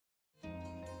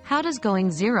How does going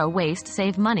zero waste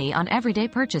save money on everyday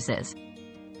purchases?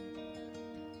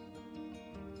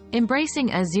 Embracing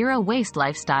a zero-waste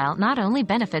lifestyle not only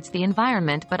benefits the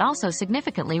environment but also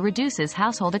significantly reduces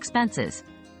household expenses.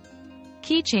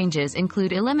 Key changes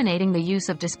include eliminating the use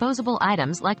of disposable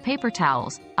items like paper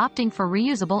towels, opting for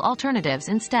reusable alternatives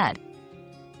instead.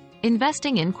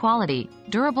 Investing in quality,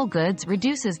 durable goods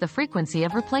reduces the frequency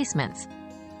of replacements.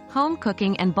 Home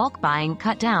cooking and bulk buying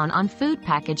cut down on food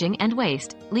packaging and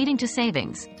waste, leading to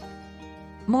savings.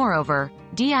 Moreover,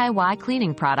 DIY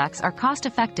cleaning products are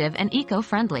cost-effective and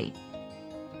eco-friendly.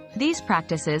 These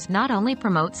practices not only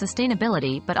promote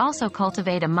sustainability but also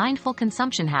cultivate a mindful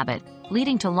consumption habit,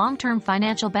 leading to long-term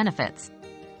financial benefits.